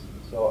prefix this.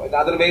 So in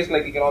other ways,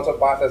 like you can also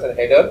pass as a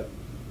header,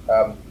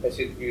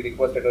 you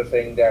request header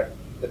saying that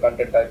the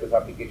content type is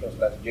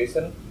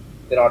application/JSON,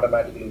 then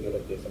automatically you get a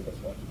JSON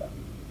response back.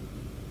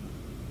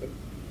 Okay.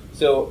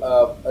 So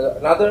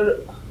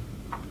another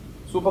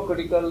super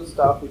critical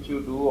stuff which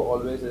you do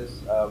always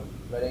is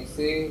when I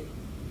say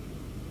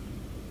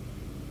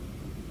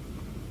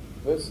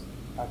this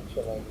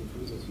action I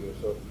introduce this here.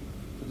 So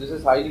this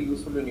is highly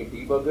useful when you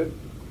debug it.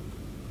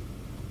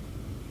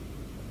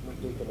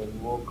 Let me take an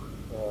invoke.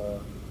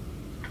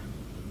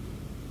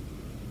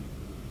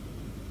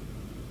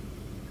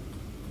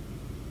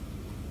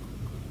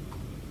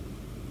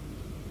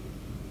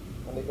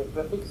 And if I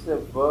prefix a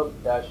verb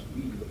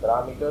 -b, the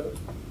parameter.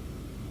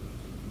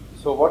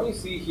 So what you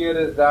see here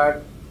is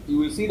that you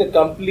will see the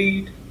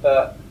complete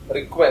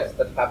request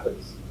that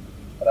happens,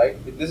 right?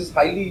 This is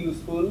highly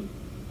useful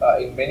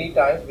in many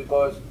times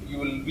because you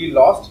will be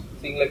lost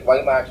seeing like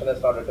why my action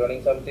is not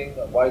returning something,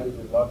 or why this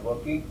is not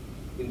working.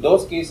 In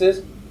those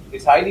cases,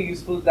 it's highly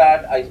useful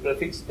that I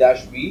prefix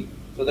 -b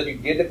so that you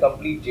get the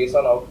complete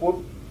JSON output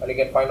and you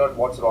can find out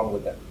what's wrong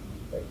with that.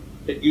 Right?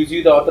 It gives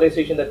you the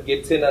authorization that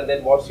gets in, and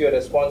then what's your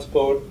response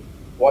code,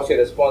 what's your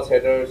response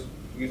headers,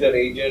 user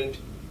agent.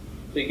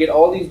 So you get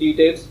all these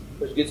details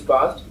which gets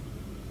passed,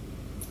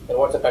 and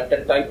what's the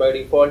content type by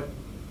default,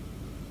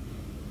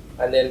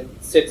 and then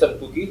set some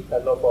cookie. I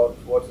don't know for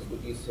what the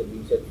cookies have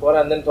been set for,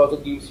 and then it also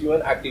gives you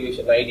an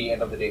activation ID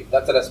end of the day.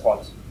 That's a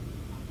response.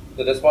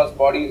 The response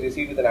body is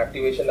received with an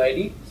activation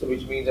ID, so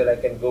which means that I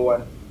can go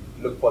and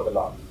look for the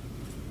logs.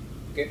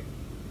 Okay.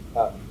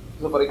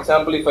 So for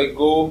example, if I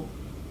go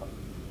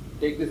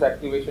take this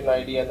activation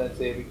ID and then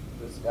say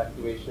this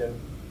activation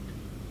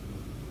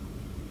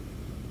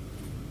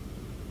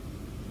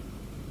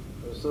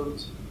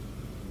result,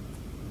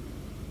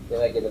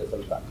 then I get the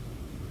result back.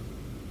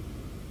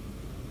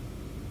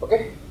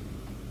 Okay.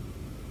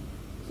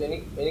 So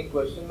any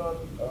question on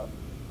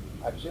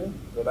action,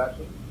 web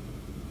action?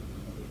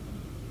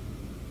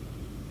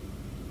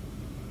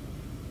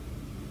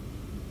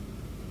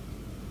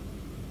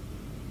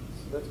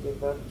 So let's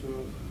get back to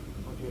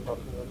what we were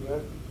talking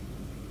earlier.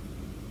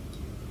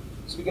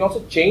 So we can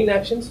also chain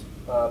actions,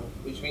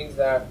 which means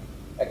that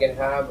I can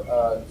have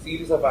a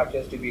series of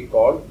actions to be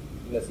called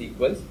in a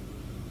sequence.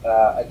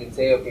 I can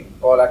say, okay,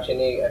 call action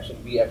A, action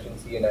B, action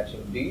C, and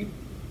action D.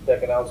 So I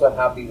can also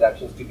have these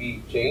actions to be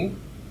chained.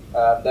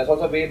 There's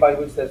also a way by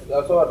which there's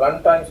also a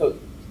runtime. So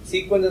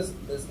sequence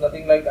is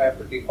nothing like I have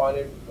to define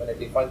it when I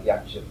define the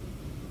action,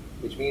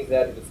 which means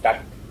that it is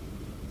static.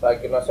 So I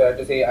cannot say I have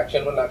to say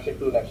action 1, action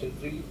 2, and action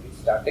 3. It's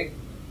static.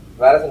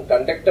 Whereas in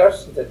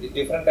conductors, it's a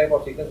different type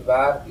of sequence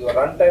where your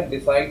runtime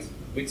decides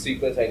which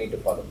sequence I need to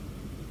follow.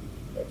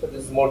 Right? So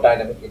this is more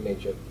dynamic in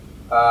nature.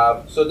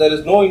 So there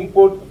is no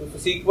input with the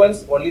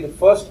sequence, only the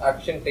first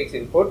action takes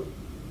input.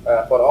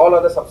 For all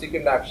other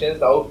subsequent actions,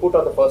 the output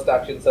of the first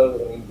action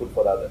serves as an input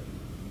for the other.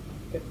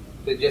 Okay?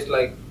 So just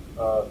like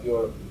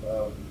your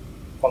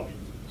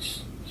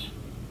functions.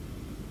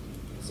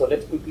 So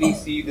let's quickly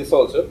see this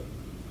also,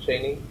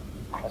 training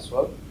as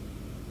well.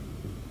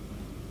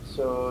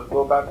 So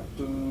go back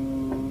to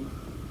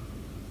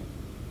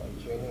my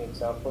training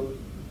example.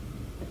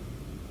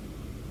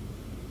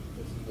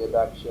 This is web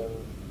action.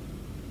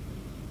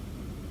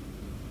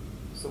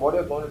 So what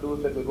you're going to do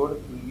is that we're going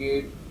to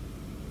create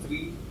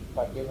 3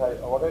 packages.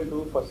 What I'll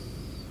do for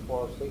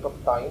sake of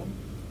time,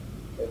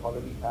 I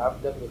already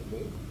have them with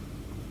me.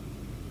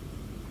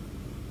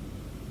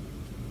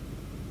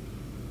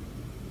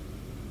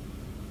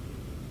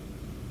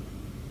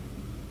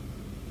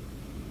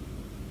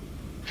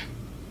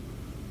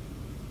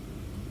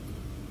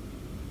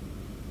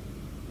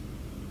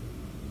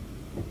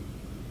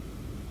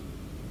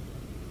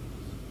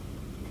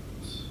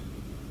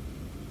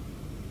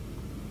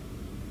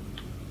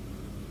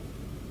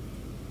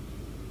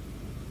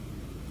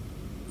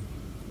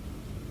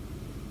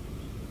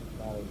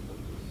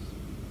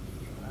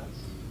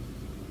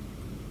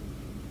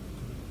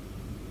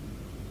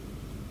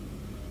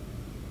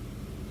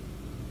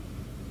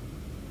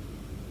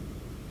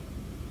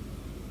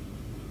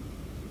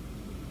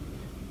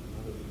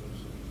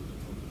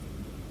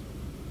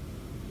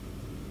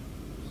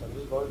 I'm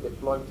just going to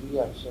deploy 3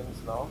 actions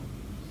now.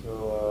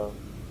 So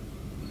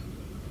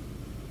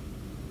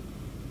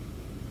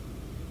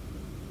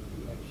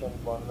action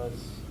 1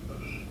 is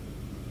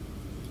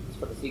it's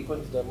for the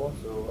sequence demo,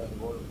 so I'm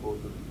going to go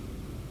to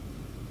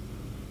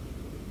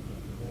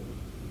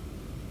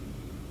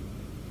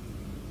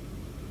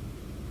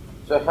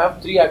so I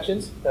have 3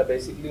 actions.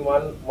 Basically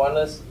one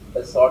is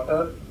a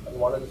sorter, and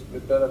one is a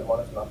splitter, and one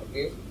is an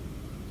uppercase.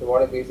 So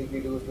what I basically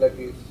do is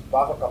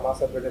pass a comma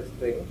separated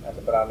string as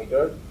a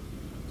parameter.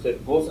 So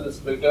it goes to the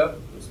splitter,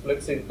 it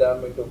splits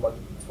them into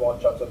small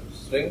chunks of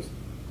strings,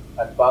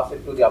 and pass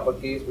it to the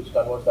uppercase, which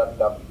converts that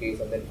into uppercase,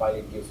 and then finally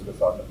it gives to the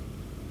sorter.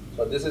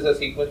 So this is a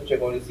sequence which you're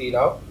going to see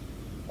now.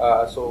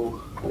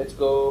 So let's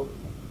go.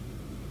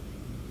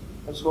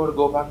 I'm just going to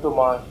go back to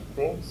my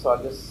thing. So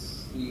I'll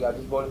just see. I'm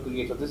just going to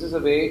create. So this is a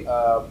way.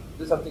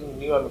 This is something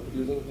new I'm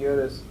introducing here.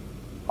 Is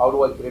how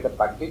do I create a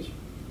package?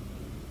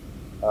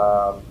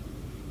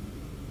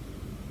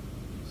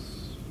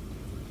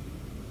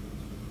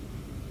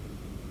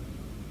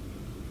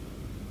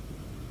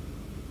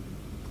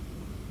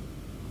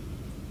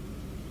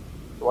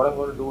 So what I'm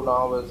going to do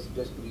now is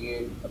just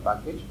create a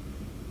package.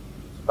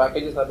 So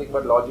package is nothing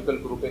but logical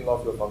grouping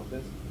of your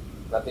functions.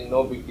 Nothing,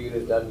 no big deal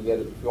is done here.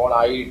 If you want to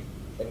hide,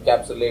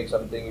 encapsulate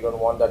something, you don't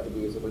want that to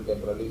be visible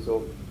temporarily.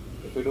 So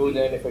if you do,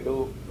 then if I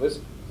do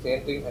whisk,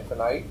 same thing,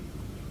 FNI,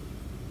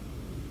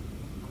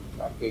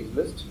 package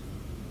list,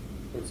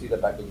 you'll see the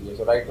package here.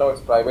 So right now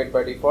it's private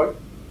by default.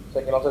 So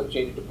I can also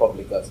change it to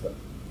public as well,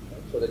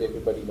 right, so that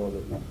everybody knows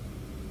it.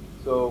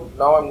 So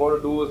now I'm going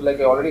to do is, like,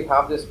 I already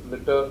have this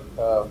splitter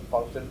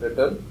function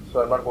written,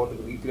 so I'm not going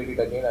to recreate it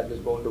again. I'm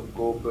just going to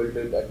go build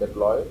it and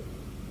deploy it.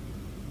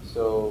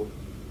 So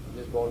I'm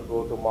just going to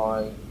go to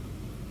my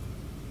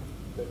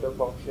splitter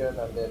function,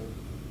 and then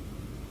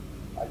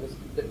I just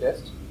hit the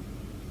test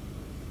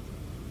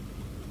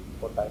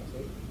for time's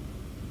sake.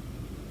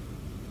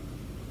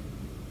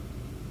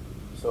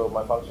 So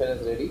my function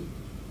is ready.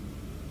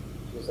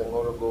 Just I'm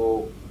going to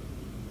go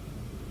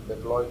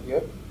deploy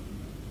here.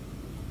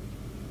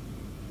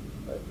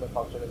 Right, my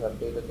function is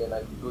updated, then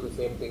I do the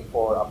same thing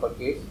for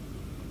uppercase.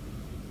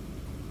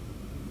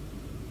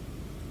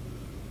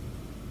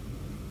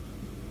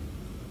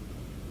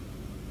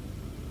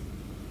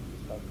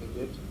 Package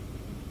it.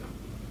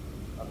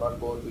 I'm not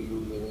going to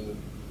use any.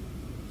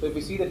 So if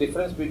you see the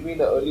difference between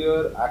the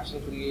earlier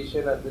action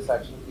creation and this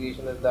action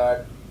creation is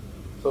that,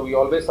 so we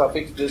always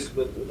suffix this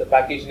with the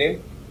package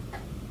name.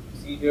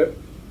 See here,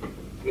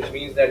 which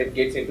means that it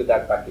gets into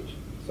that package.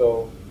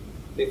 So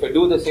if I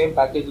do the same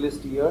package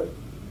list here,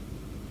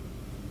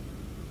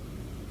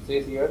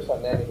 says here,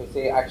 and then if I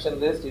say action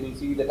list, you will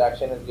see that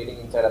action is getting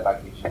inside a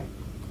package.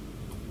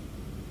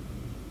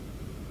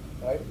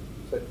 Right?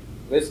 So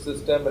whisk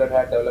system, Red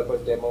Hat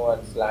developers demo,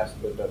 and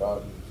 /splitter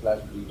or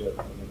 /reader.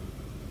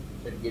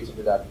 So it gets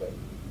into that way.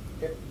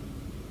 Okay.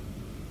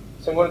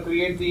 So I'm going to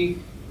create the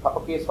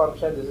uppercase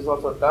function. This is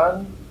also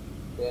done.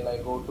 Then I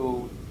go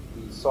to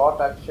the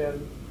sort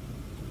action,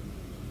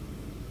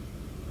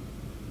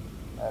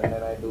 and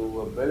then I do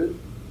a build.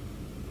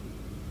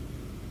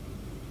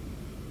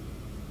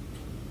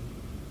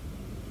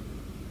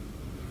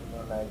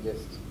 And I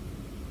just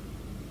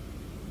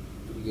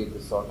create the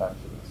sort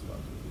action as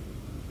well.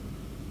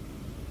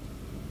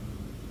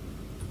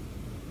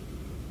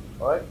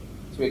 Alright,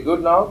 so we're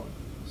good now.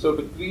 So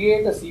to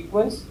create a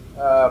sequence,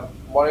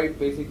 what I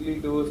basically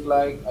do is,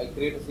 like, I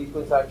create a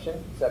sequence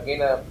action. It's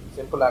again a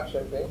simple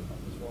action thing.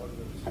 I just want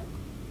this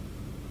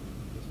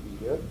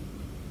be here.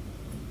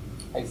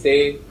 I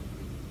say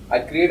I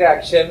create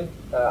action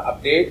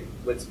update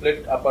with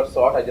split upper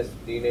sort. I just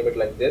rename it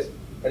like this.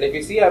 And if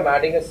you see, I'm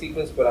adding a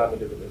sequence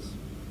parameter to this.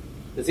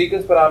 The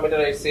sequence parameter,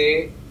 I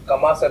say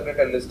comma separate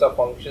a list of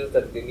functions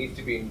that they need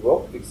to be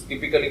invoked, which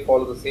typically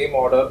follow the same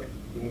order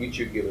in which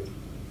you give it.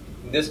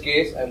 In this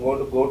case, I'm going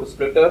to go to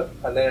splitter,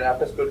 and then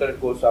after splitter it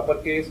goes to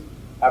uppercase.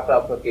 After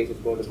uppercase, it's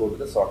going to go to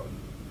the sorter.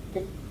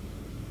 Okay.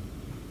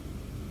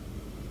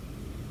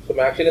 So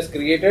my action is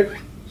created.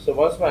 So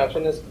once my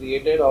action is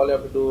created, all you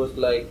have to do is,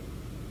 like,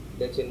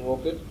 let's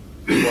invoke it.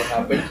 See what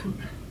happens.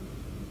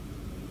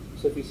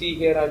 So if you see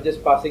here, I'm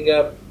just passing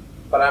a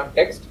param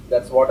text.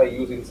 That's what I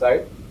use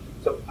inside.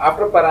 So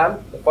after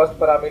param, the first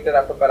parameter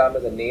after param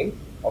is the name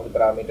of the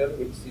parameter,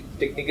 which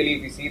technically,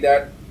 if you see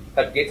that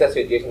gets as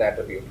a JSON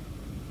attribute.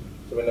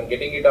 So when I'm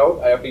getting it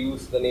out, I have to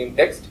use the name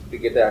text to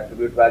get the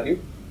attribute value,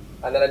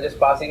 and then I'm just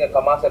passing a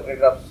comma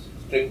separator of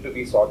string to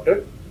be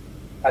sorted,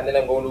 and then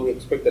I'm going to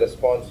expect the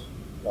response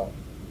now.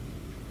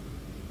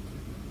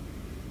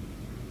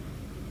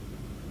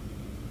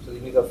 So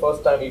this means the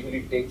first time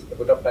usually takes a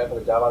bit of time for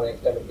the Java, the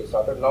next time it gets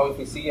sorted. Now if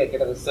you see, I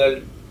get a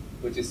result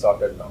which is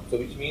sorted now. So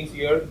which means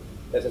here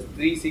there's a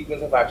 3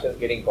 sequence of actions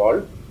getting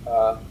called.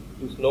 To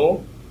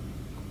know,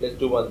 let's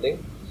do one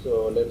thing.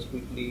 So let's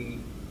quickly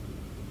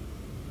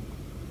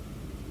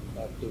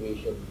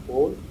activation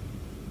poll.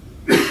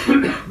 So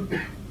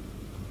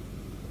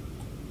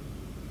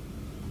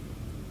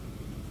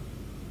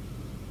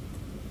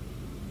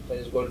I'm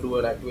just going to do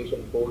an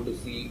activation poll to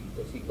see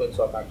the sequence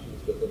of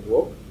actions get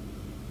invoked.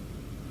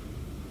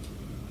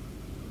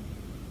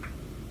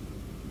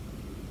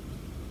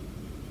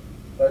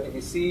 Right, if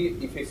you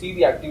see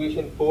the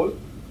activation poll,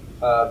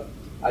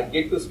 I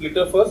get to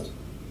splitter first,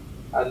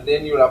 and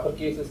then your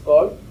uppercase is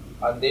called,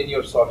 and then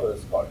your sorter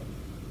is called.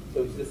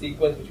 So it's the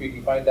sequence which we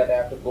defined that I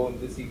have to go in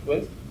this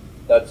sequence.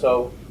 That's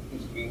how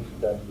it's being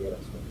done here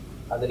as well.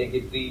 And then I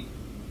get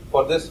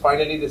for this,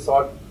 finally the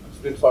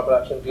split sorter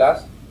action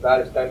class, where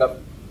it's kind of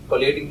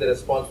collating the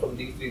response from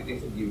these 3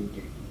 things and giving to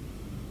you.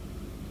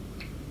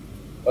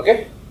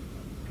 Okay?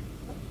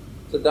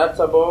 So that's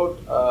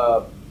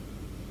about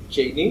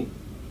chaining.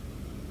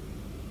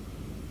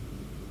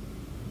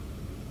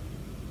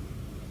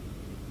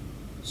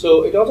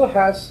 So it also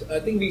has, I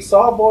think we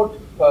saw about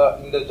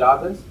in the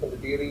jargons, in the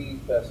theory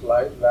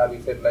slide, where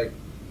we said like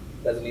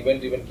there's an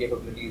event-driven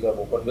capabilities of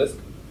OpenWhisk,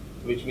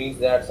 which means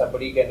that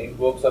somebody can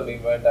invoke some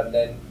event and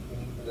then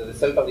the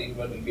result of the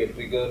event will be a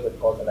trigger that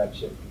calls an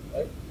action,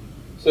 right?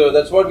 So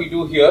that's what we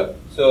do here.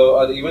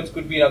 So the events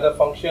could be another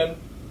function,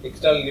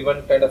 external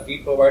event kind of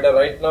feed provider.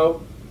 Right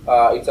now,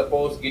 it's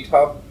suppose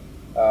GitHub,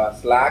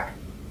 Slack,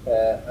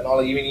 and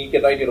all. Even you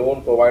can write your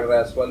own provider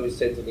as well, which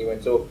sends an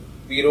event. So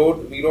we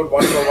wrote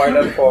one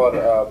provider for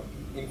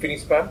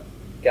InfiniSpan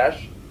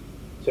cache.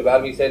 So where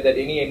we said that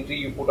any entry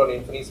you put on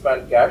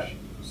InfiniSpan cache,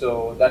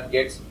 so that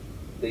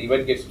the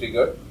event gets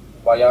triggered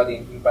via the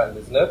InfiniSpan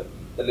listener.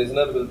 The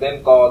listener will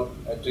then call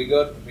a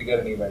trigger to trigger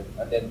an event,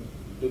 and then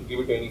to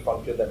give it to any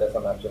function that does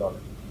some action on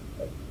it.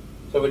 Right?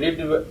 So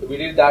we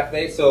did that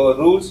way. So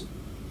rules,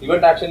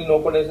 event action in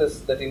OpenWhisk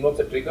is that invokes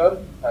a trigger.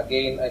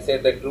 Again, I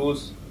said that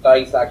rules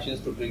ties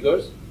actions to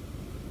triggers.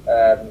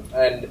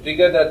 And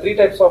trigger, there are three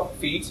types of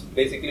feeds.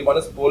 Basically, one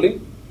is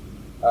polling.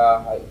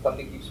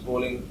 Something keeps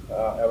polling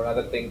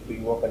another thing to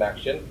invoke an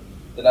action.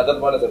 The other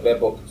one is a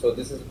webhook. So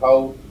this is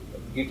how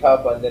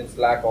GitHub and then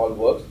Slack all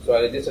works. So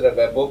I register a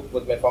webhook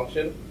with my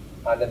function,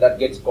 and then that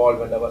gets called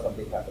whenever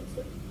something happens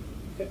there.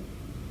 Okay.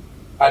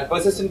 And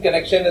persistent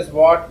connection is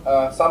what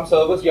some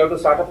service, you have to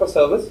start up a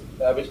service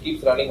which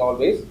keeps running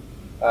always,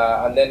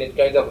 and then it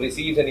kind of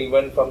receives an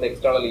event from the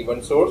external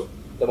event source.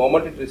 The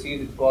moment it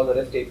receives, it's called the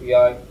REST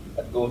API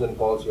that goes and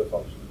calls your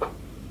function.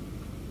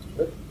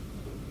 Right.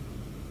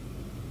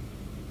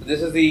 So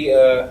this is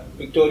the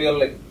pictorial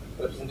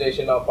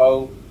representation of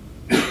how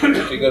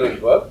the trigger will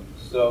work.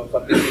 So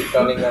something is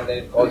running, and then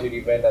it calls your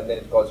event, and then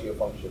it calls your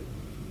function.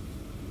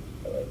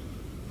 All right.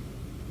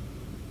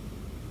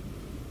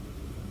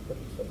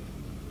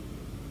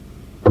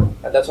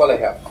 And that's all I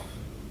have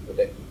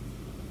today.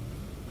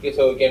 Okay,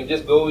 so you can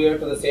just go here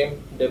to the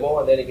same demo,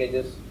 and then you can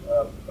just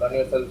run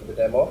yourself the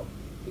demo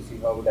to see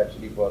how it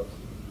actually works.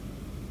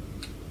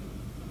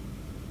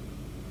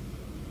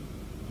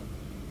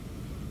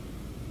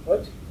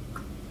 Right?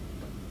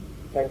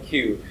 Thank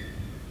you.